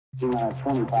25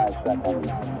 seconds.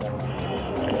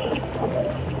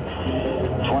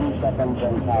 20 seconds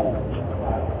and counting.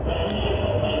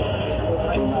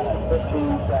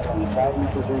 15 seconds.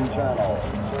 Guidance is internal.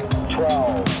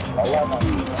 12,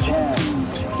 11, 10,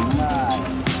 9.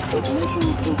 Ignition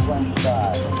sequence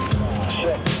start.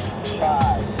 6,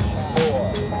 5,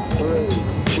 4, 3,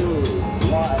 2,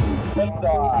 1.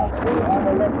 Liftoff. We have a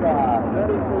liftoff.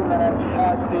 33 minutes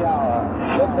past the hour.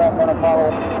 Liftoff on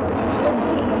Apollo.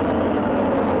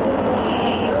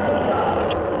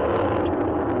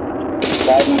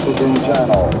 Guidance is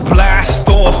internal. Blast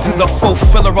off to the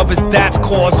fulfiller of his dad's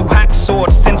cause, who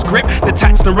hacksawed since grip,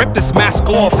 detached and ripped this mask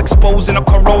off, exposing a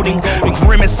corroding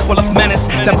Grimace full of menace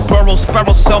that burrows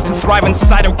feral self to thrive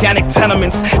inside organic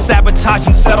tenements,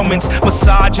 sabotaging settlements,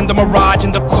 massaging the mirage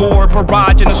in the core,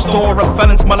 barrage in the store of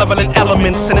Felon's malevolent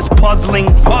elements. And it's puzzling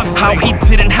how he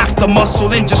didn't have to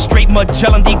muscle in, just straight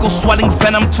Magellaned eagle swelling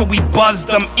venom till we buzzed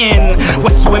them in. We're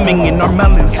swimming in our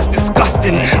melons, it's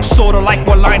disgusting, sorta like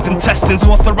we're lines and intestines,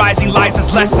 authorizing lies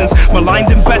as lessons.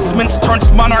 Maligned investments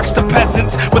turns monarchs to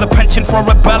peasants, with a penchant for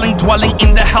rebelling, dwelling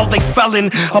in the hell they fell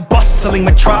in. A bustling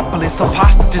metropolis of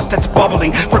hostages that's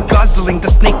bubbling, for guzzling the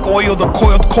snake oil, the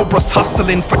coiled cobras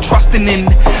hustling, for trusting in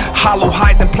hollow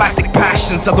highs and plastic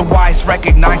passions, otherwise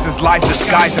recognized as lies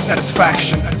disguised as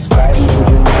satisfaction.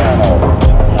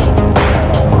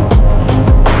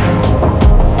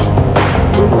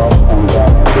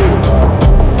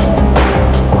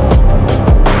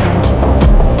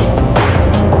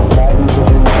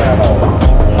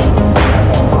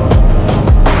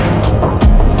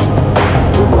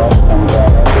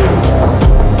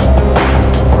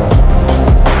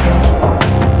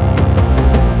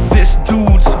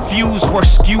 Were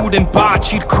skewed and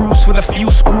botched. He'd cruise with a few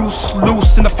screws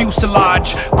loose in the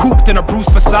fuselage, cooped in a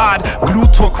bruised facade,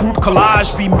 glued to a crude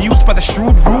collage, bemused by the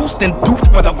shrewd ruse, then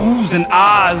duped by the oohs and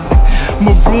ahs.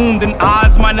 Marooned in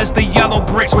Oz minus the yellow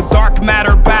bricks, with dark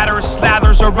matter batters,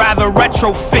 slathers, or rather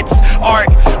retrofits. Art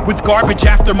with garbage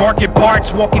aftermarket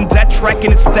parts, walking dead trek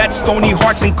in its dead stony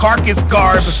hearts and carcass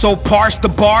garb. So parse the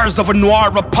bars of a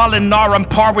noir Apollinar on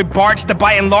par with bards that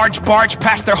by and large barge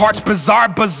past their hearts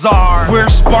bizarre. We're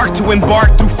sparked to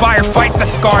embark through firefights that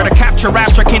scar, to capture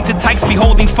rapture akin to tykes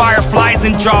beholding fireflies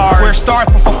in jars. We're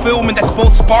starved for fulfillment that's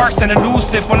both sparse and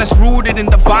elusive, when it's rooted in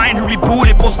divine who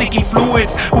rebooted both leaking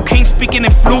fluids, who came speaking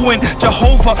in fluent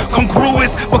Jehovah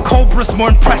congruous, but cobras more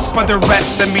impressed by their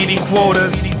reps and meeting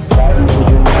quotas.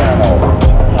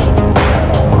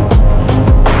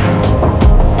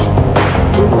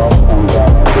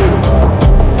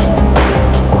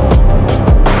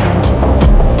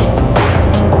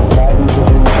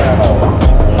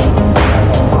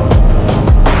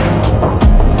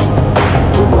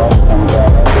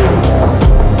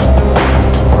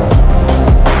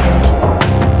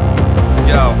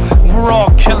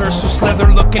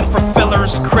 Looking for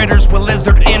fillers, critters with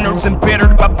lizard innards,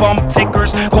 embittered by bump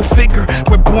tickers. Go figure,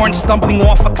 we're born stumbling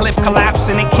off a cliff,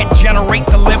 collapsing, and can't generate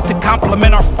the lift to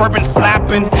complement our fervent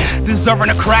flapping, deserving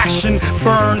a crashing,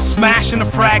 burn, smashing the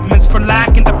fragments for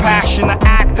lacking the passion to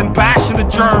act and bashing the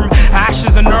germ.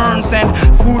 Ashes and urns and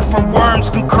food for worms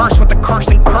can curse with the curse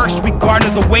and curse. We garner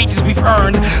the wages we've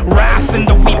earned, wrath in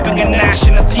the weeping and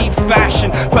gnashing of teeth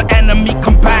fashion for enemy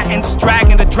combatants,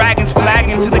 dragging the dragon's flag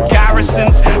into the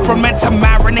garrisons, ferment to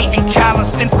marinate and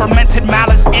callous in fermented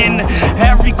malice in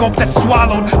every gulp that's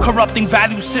swallowed, corrupting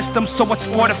value systems so it's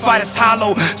fortified as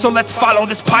hollow. So let's follow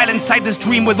this pilot inside this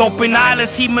dream with open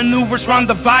eyelids. He maneuvers around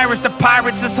the virus, the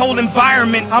pirates, this whole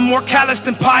environment. I'm more callous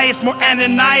than pious, more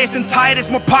Ananias than Titus,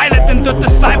 more pilot than the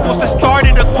disciples that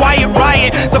started a quiet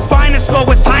riot. The finest,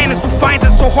 lowest highness, who finds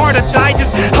it so hard to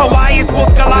digest. Hawaii is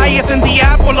both Goliath and the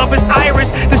apple of his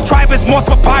iris. This tribe is more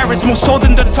papyrus, more so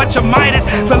than the touch of Midas.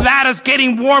 The ladder's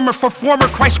getting warmer for former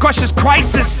Christ crushes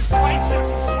crisis. Hey,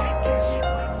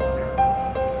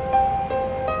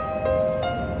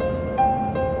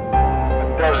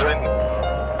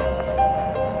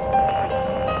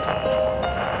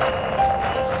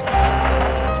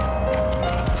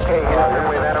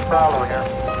 we've had a problem here.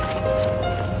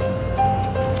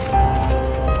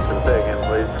 Say again,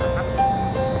 please.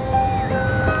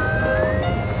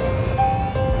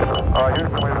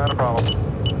 Houston, we've had a problem.